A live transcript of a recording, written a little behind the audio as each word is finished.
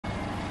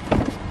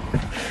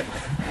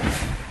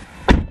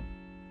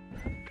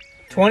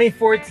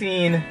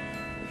2014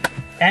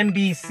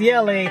 MB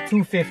CLA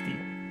 250.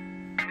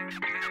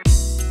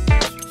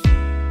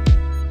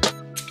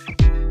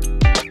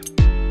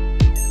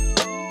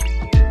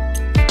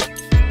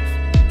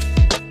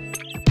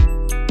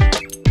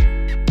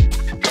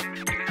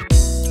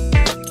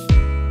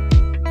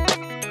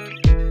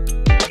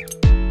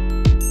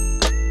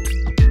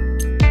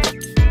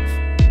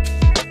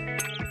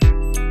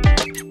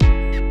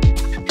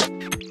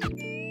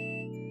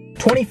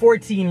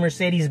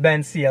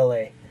 Mercedes-Benz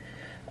CLA.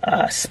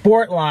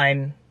 Sport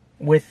line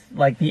with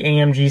like the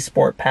AMG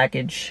Sport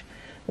package,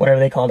 whatever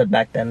they called it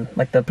back then,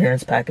 like the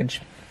appearance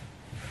package.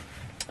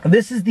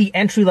 This is the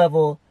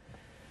entry-level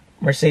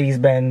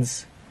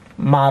Mercedes-Benz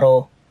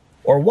model,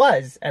 or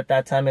was at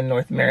that time in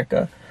North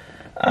America.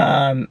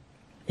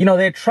 You know,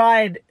 they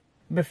tried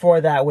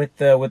before that with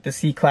the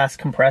C-Class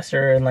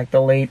compressor in like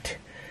the late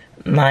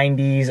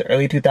 90s,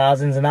 early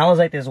 2000s, and that was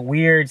like this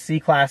weird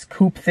C-Class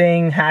coupe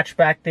thing,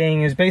 hatchback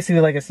thing. It was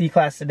basically like a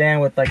C-Class sedan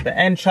with like the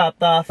end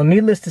chopped off. So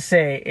needless to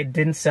say, it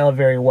didn't sell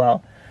very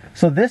well.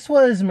 So this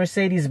was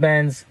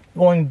Mercedes-Benz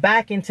going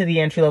back into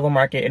the entry-level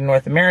market in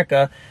North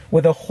America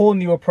with a whole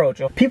new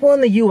approach. People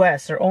in the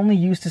US are only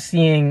used to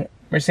seeing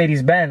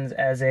Mercedes-Benz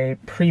as a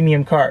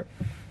premium car.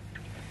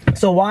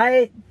 So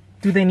why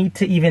do they need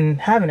to even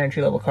have an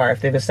entry-level car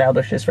if they've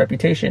established this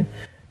reputation?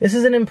 This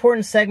is an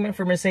important segment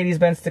for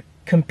Mercedes-Benz to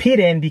compete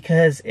in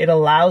because it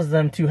allows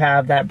them to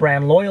have that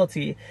brand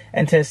loyalty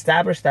and to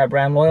establish that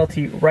brand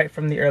loyalty right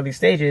from the early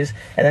stages.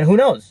 And then who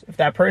knows, if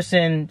that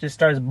person just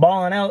starts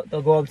balling out,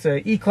 they'll go up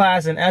to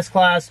E-Class and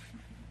S-Class.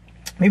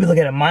 Maybe they'll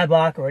get a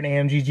Maybach or an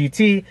AMG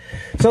GT.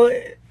 So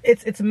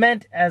it's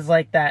meant as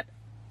like that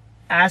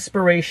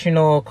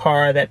aspirational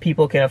car that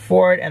people can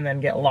afford and then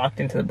get locked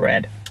into the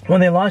brand.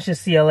 When they launched the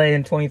CLA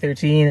in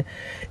 2013,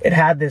 it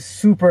had this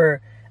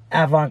super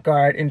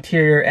avant-garde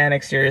interior and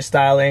exterior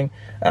styling.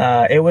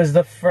 It was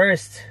the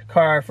first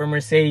car for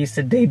Mercedes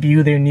to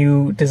debut their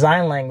new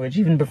design language,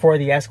 even before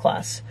the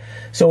S-Class.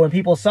 So when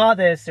people saw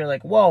this, they're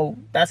like, whoa,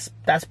 that's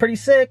pretty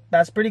sick,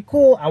 that's pretty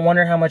cool. I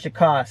wonder how much it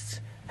costs.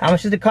 How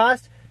much does it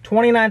cost?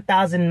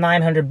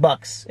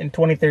 $29,900 in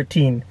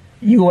 2013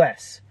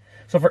 US.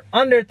 So for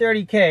under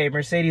 30K,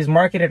 Mercedes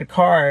marketed a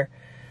car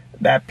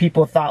that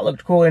people thought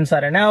looked cool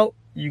inside and out.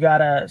 It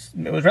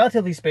was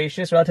relatively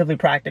spacious, relatively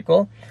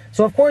practical.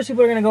 So of course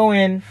people are gonna go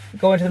into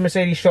the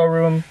Mercedes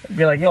showroom,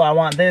 be like, yo, I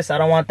want this, I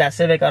don't want that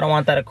Civic, I don't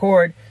want that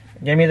Accord,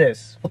 give me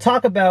this. We'll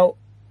talk about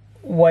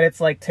what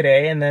it's like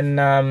today, and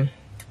then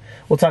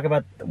we'll talk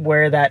about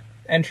where that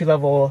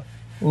entry-level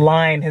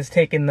line has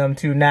taken them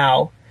to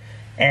now,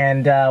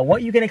 and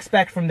what you can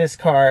expect from this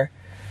car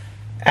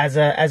as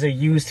a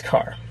used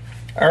car.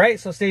 All right,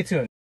 so stay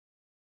tuned.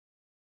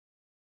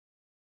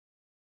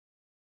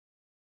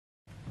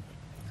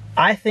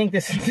 I think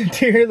this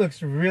interior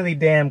looks really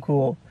damn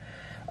cool.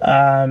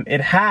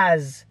 It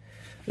has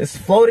this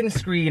floating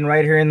screen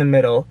right here in the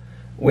middle,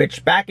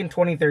 which back in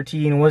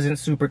 2013 wasn't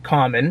super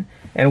common,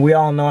 and we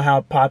all know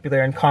how popular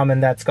and common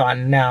that's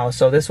gotten now.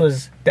 So this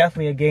was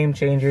definitely a game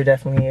changer,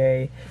 definitely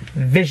a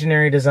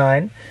visionary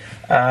design.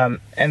 And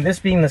this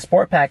being the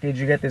sport package,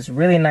 you get this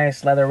really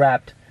nice leather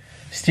wrapped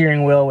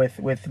steering wheel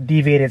with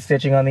deviated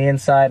stitching on the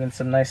inside and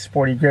some nice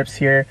sporty grips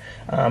here.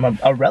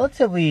 A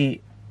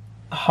relatively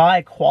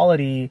high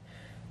quality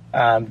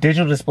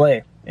digital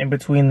display in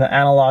between the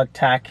analog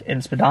tack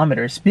and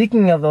speedometer.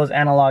 Speaking of those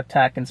analog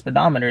tack and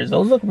speedometers,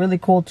 those look really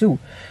cool too.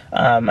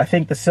 I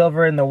think the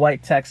silver and the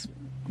white text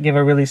give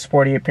a really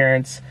sporty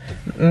appearance,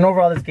 and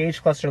overall this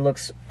gauge cluster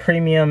looks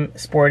premium,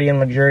 sporty, and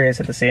luxurious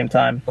at the same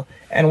time.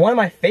 And one of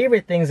my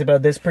favorite things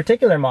about this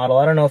particular model,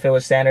 I don't know if it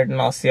was standard in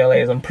all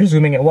CLAs, I'm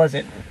presuming it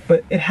wasn't,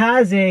 but it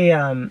has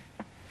a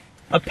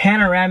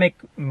panoramic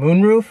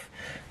moonroof.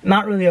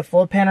 Not really a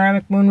full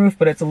panoramic moonroof,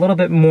 but it's a little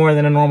bit more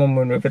than a normal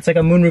moonroof. It's like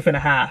a moonroof and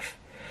a half.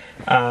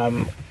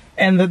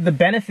 And the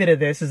benefit of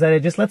this is that it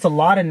just lets a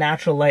lot of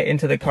natural light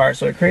into the car,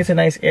 so it creates a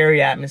nice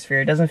airy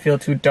atmosphere. It doesn't feel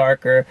too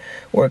dark or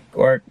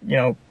you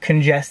know,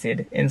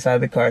 congested inside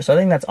the car. So I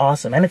think that's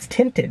awesome, and it's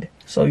tinted,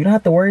 so you don't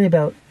have to worry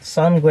about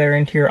sun glare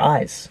into your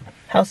eyes.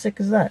 How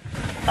sick is that?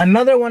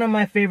 Another one of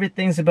my favorite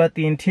things about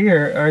the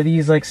interior are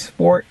these like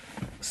sport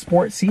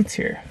seats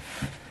here.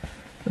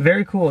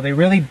 Very cool. They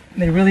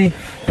really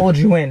hold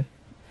you in,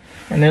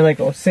 and they're like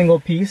a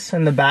single piece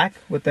in the back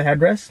with the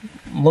headrest.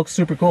 Looks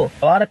super cool.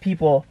 A lot of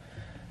people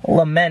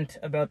lament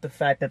about the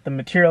fact that the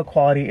material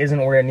quality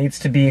isn't where it needs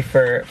to be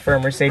for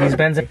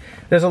Mercedes-Benz.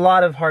 There's a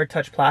lot of hard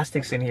touch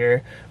plastics in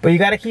here, but you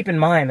got to keep in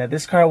mind that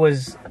this car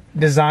was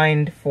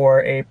designed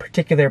for a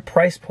particular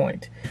price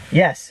point.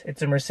 Yes,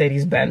 it's a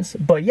Mercedes-Benz,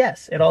 but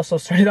yes, it also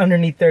started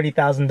underneath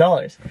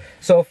 $30,000.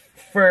 So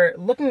for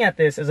looking at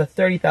this as a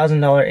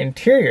 $30,000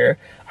 interior,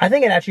 I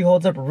think it actually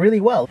holds up really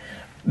well.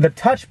 The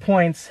touch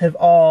points have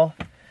a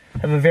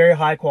very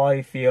high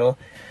quality feel,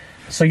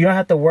 so you don't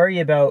have to worry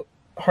about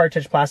hard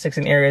touch plastics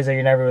in areas that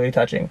you're never really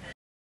touching.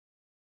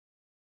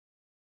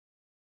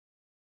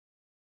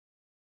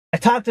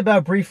 talked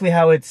about briefly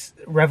how it's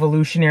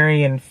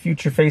revolutionary and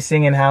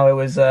future-facing, and how it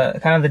was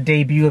kind of the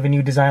debut of a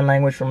new design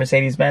language for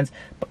Mercedes-Benz.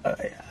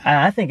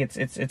 I think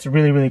it's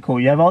really, really cool.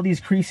 You have all these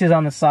creases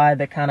on the side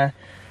that kind of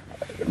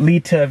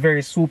lead to a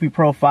very swoopy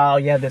profile.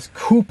 You have this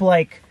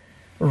coupe-like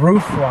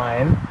roof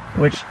line,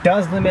 which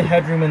does limit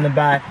headroom in the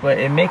back, but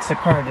it makes the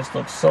car just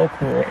look so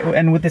cool.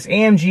 And with this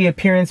AMG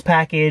appearance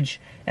package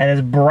and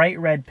this bright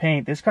red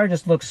paint, this car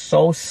just looks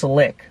so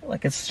slick.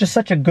 Like, it's just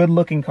such a good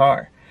looking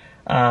car.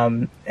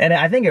 And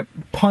I think it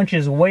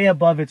punches way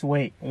above its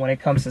weight when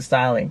it comes to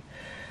styling.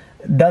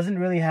 Doesn't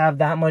really have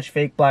that much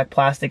fake black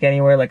plastic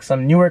anywhere like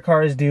some newer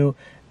cars do,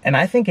 and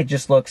I think it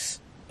just looks,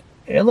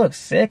 it looks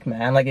sick,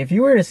 man. Like, if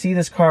you were to see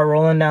this car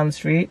rolling down the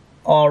street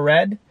all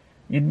red,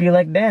 you'd be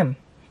like, damn,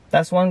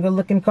 that's one good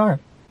looking car.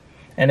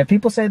 And if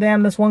people say,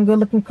 damn, that's one good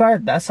looking car,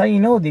 that's how you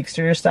know the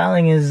exterior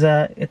styling is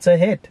it's a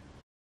hit.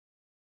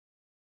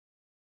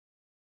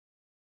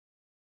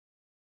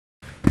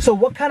 So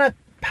what kind of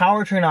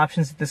powertrain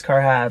options does this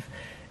car have?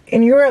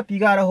 In Europe, you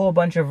got a whole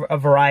bunch of a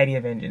variety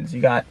of engines.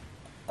 You got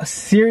a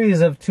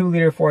series of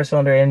 2-liter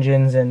 4-cylinder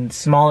engines and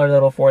smaller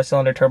little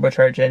 4-cylinder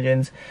turbocharged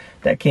engines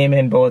that came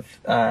in both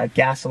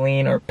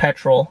gasoline or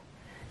petrol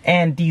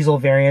and diesel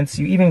variants.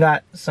 You even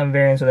got some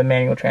variants with a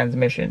manual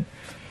transmission.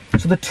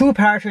 So the two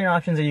powertrain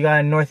options that you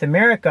got in North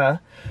America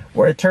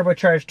were a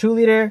turbocharged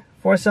 2-liter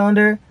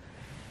 4-cylinder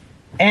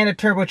and a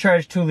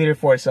turbocharged 2-liter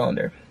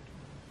 4-cylinder.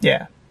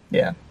 Yeah.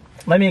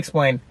 Let me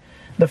explain.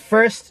 The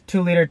first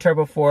 2-liter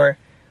Turbo 4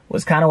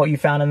 was kind of what you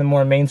found in the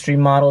more mainstream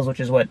models, which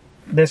is what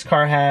this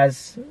car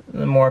has,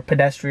 the more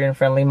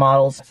pedestrian-friendly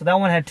models. So that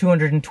one had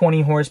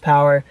 220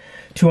 horsepower,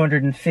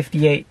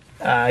 258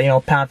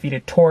 pound-feet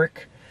of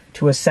torque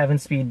to a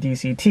 7-speed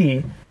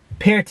DCT,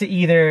 paired to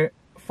either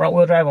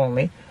front-wheel drive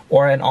only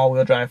or an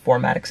all-wheel drive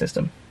 4MATIC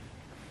system.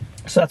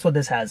 So that's what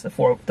this has, the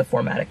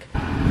 4MATIC.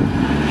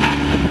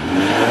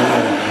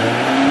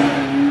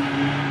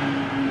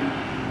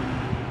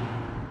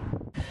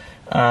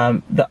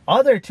 The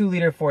other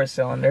 2-liter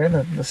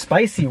 4-cylinder, the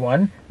spicy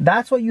one,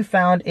 that's what you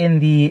found in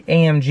the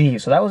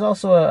AMG. So that was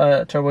also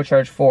a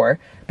turbocharged 4,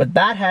 but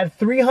that had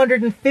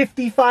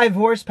 355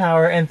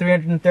 horsepower and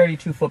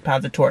 332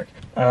 foot-pounds of torque.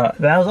 That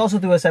was also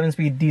through a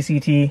 7-speed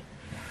DCT,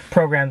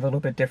 programmed a little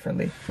bit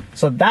differently.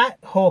 So that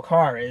whole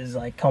car is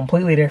like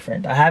completely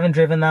different. I haven't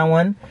driven that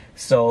one,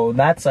 so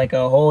that's like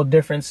a whole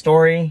different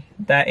story,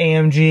 that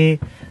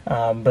AMG.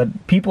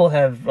 But people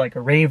have like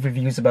rave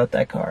reviews about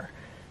that car.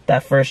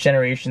 That first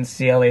generation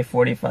CLA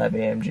 45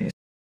 AMG.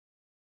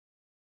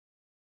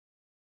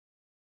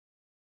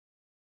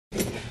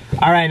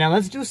 Alright, now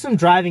let's do some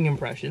driving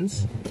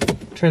impressions.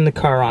 Turn the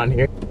car on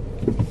here.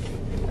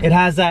 It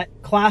has that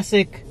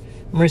classic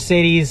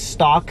Mercedes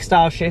stock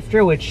style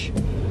shifter, which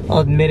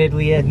I'll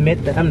admittedly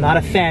admit that I'm not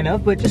a fan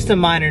of, but just a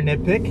minor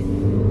nitpick.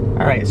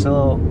 Alright,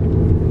 so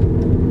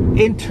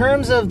in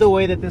terms of the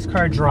way that this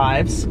car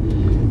drives,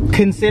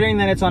 considering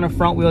that it's on a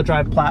front wheel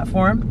drive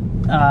platform,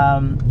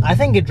 I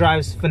think it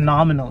drives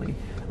phenomenally.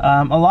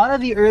 A lot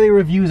of the early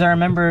reviews I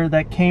remember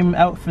that came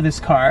out for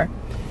this car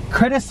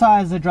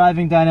criticized the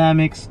driving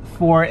dynamics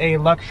for a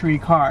luxury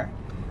car,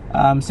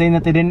 saying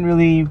that they didn't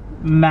really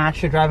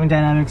match the driving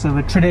dynamics of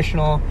a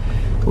traditional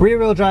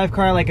rear-wheel drive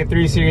car like a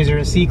 3 Series or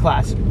a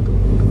C-Class.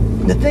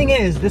 The thing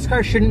is, this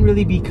car shouldn't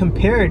really be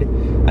compared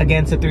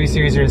against a 3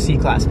 Series or a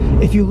C-Class.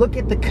 If you look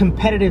at the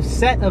competitive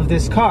set of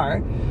this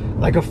car,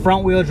 like a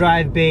front-wheel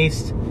drive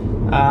based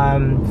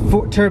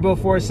turbo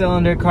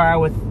 4-cylinder car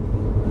with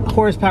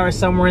horsepower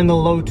somewhere in the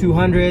low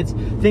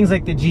 200s, things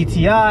like the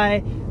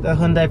GTI, the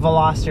Hyundai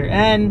Veloster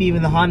N,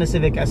 even the Honda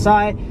Civic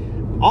Si,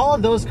 all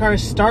of those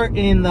cars start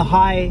in the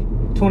high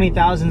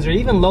 20,000s or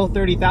even low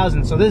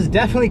 30,000s. So this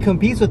definitely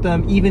competes with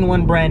them even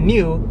when brand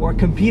new, or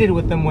competed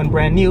with them when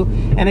brand new.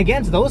 And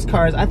against those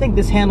cars, I think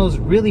this handles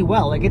really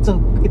well. Like, it's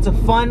a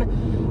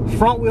fun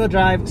front-wheel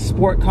drive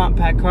sport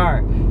compact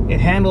car. It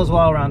handles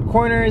well around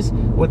corners.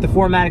 With the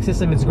 4MATIC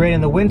system, it's great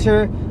in the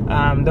winter.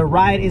 The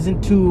ride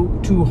isn't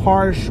too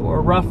harsh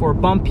or rough or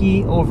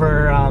bumpy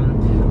over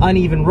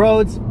uneven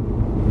roads.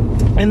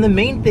 And the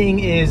main thing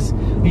is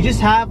you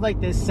just have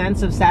like this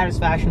sense of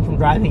satisfaction from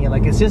driving it.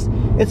 Like,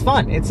 it's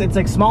fun. It's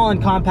like small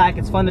and compact.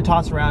 It's fun to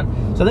toss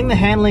around. So I think the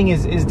handling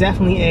is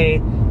definitely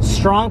a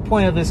strong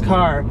point of this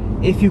car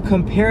if you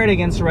compare it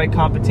against the right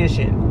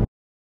competition.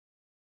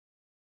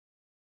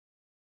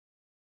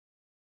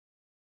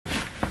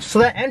 So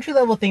that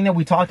entry-level thing that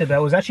we talked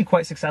about was actually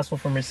quite successful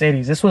for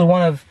Mercedes. This was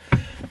one of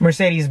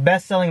Mercedes'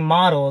 best-selling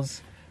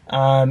models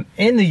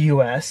in the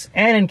US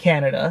and in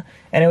Canada,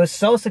 and it was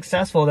so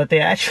successful that they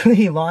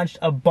actually launched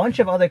a bunch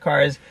of other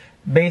cars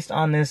based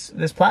on this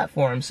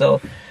platform.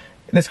 So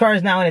this car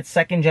is now in its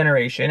second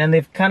generation, and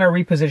they've kind of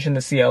repositioned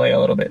the CLA a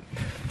little bit.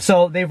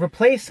 So they've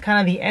replaced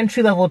kind of the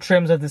entry-level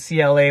trims of the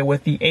CLA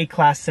with the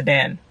A-Class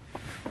sedan.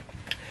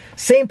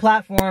 Same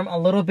platform, a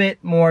little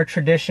bit more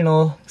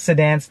traditional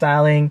sedan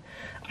styling.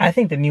 I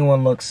think the new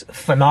one looks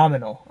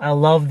phenomenal. I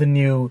love the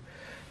new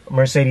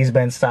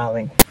Mercedes-Benz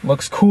styling.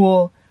 Looks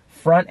cool,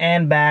 front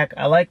and back.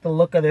 I like the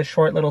look of this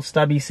short little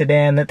stubby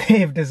sedan that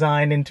they've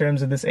designed in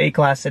terms of this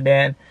A-Class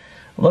sedan.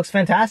 looks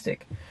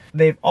fantastic.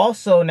 They've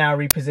also now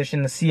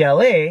repositioned the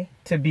CLA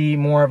to be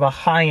more of a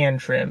high-end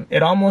trim.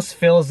 It almost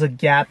fills the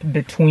gap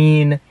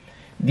between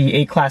the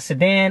A-Class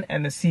sedan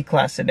and the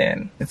C-Class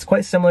sedan. It's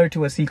quite similar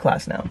to a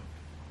C-Class now.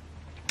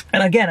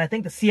 And again, I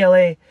think the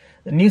CLA,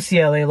 the new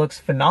CLA looks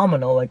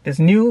phenomenal. Like this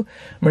new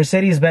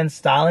Mercedes-Benz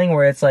styling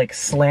where it's like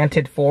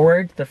slanted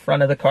forward, the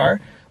front of the car,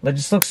 it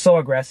just looks so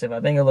aggressive. I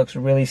think it looks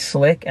really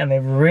slick, and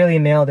they've really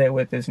nailed it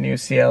with this new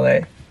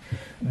CLA.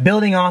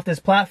 Building off this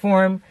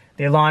platform,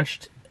 they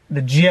launched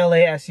the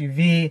GLA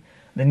SUV,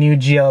 the new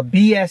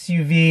GLB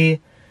SUV,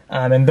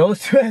 and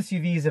those two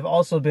SUVs have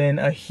also been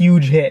a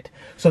huge hit.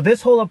 So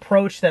this whole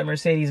approach that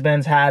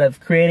Mercedes-Benz had of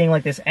creating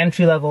like this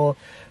entry-level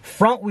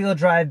front-wheel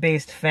drive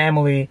based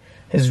family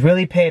has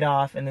really paid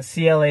off, and the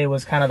CLA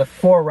was kind of the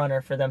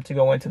forerunner for them to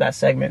go into that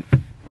segment.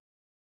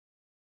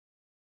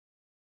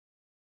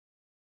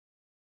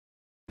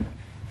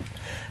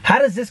 How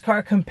does this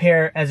car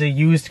compare as a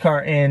used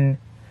car in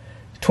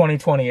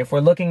 2020? If we're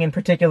looking in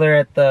particular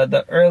at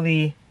the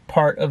early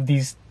part of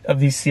these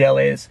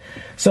CLAs.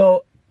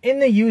 So in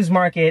the used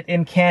market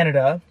in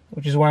Canada,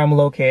 which is where I'm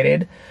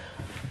located,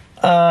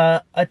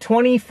 a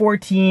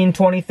 2014,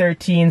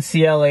 2013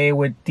 CLA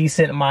with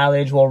decent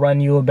mileage will run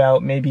you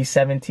about maybe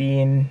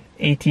 17,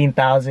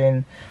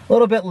 18,000, a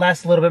little bit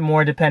less, a little bit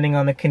more depending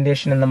on the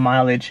condition and the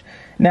mileage.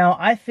 Now,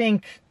 I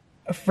think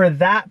for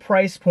that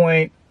price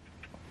point,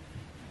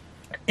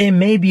 it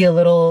may be a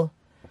little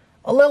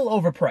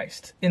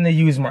overpriced in the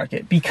used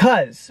market,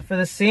 because for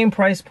the same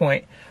price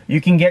point, you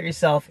can get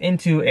yourself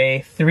into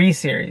a 3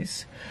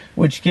 Series,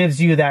 which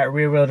gives you that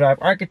rear-wheel drive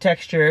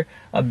architecture,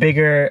 a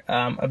bigger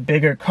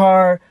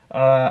car,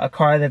 a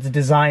car that's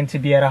designed to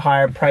be at a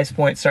higher price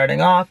point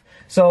starting off.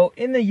 So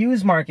in the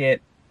used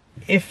market,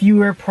 if you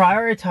were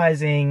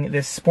prioritizing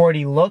this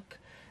sporty look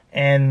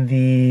and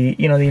the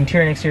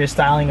interior and exterior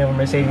styling of a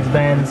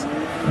Mercedes-Benz,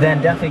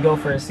 then definitely go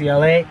for a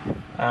CLA.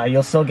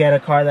 You'll still get a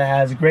car that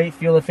has great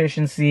fuel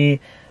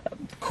efficiency,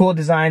 cool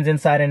designs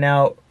inside and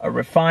out, a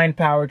refined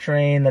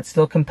powertrain that's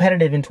still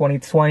competitive in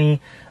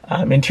 2020,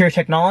 interior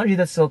technology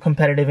that's still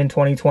competitive in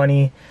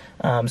 2020.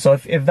 So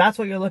if that's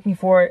what you're looking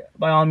for,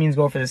 by all means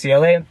go for the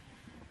CLA.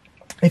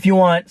 If you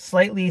want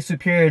slightly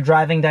superior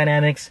driving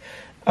dynamics,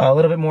 a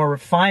little bit more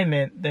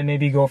refinement, then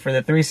maybe go for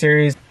the 3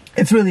 Series.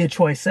 It's really a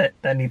choice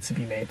that needs to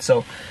be made.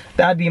 So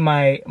that'd be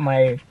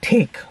my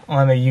take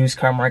on the used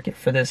car market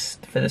for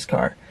this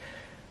car.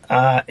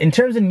 In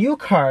terms of new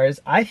cars,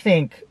 I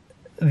think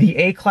the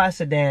A-Class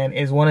sedan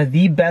is one of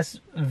the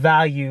best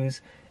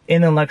values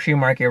in the luxury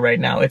market right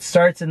now. It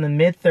starts in the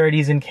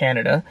mid-30s in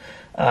Canada,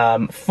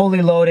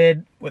 fully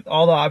loaded with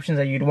all the options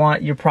that you'd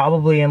want. You're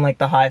probably in like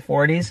the high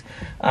 40s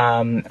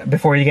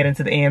before you get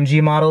into the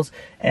AMG models,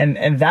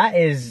 and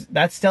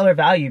that's stellar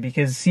value,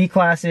 because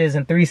C-Classes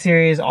and 3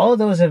 Series, all of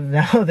those have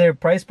now, their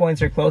price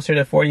points are closer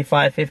to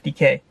 45,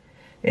 50K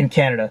in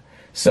Canada.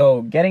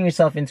 So getting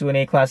yourself into an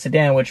A-Class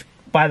sedan, which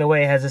by the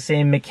way has the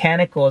same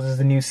mechanicals as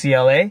the new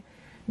CLA,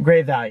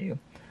 great value.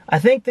 I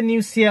think the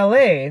new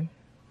CLA,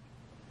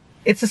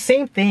 it's the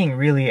same thing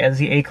really as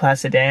the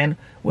A-Class sedan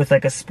with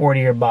like a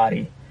sportier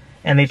body,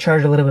 and they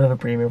charge a little bit of a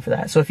premium for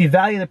that. So if you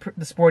value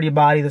the sporty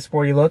body, the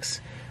sporty looks,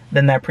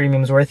 then that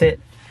premium's worth it.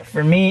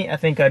 For me, I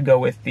think I'd go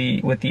with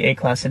the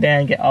A-Class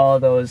sedan, get all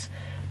of those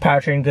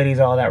powertrain goodies,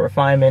 all that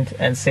refinement,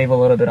 and save a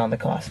little bit on the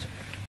cost.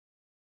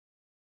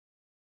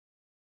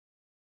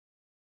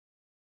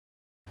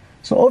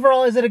 So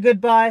overall, is it a good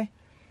buy?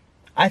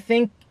 I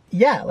think,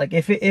 yeah, like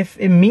if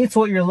it meets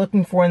what you're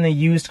looking for in the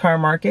used car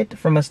market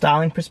from a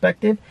styling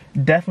perspective,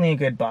 definitely a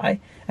good buy.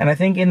 And I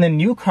think in the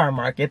new car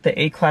market, the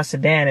A-Class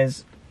sedan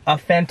is a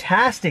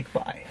fantastic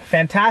buy.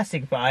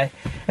 Fantastic buy.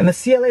 And the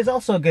CLA is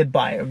also a good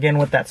buy, again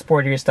with that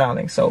sportier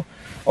styling. So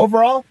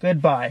overall,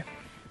 good buy.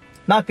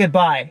 Not good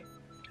buy.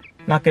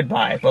 Not good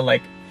buy, but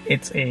like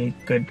it's a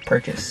good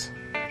purchase.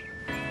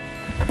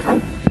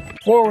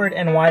 Forward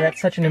and why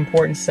that's such an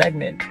important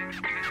segment.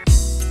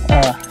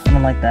 I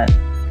don't like that.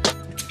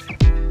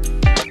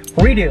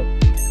 Redo.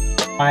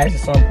 Why is it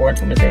so important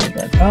for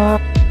Mercedes-Benz?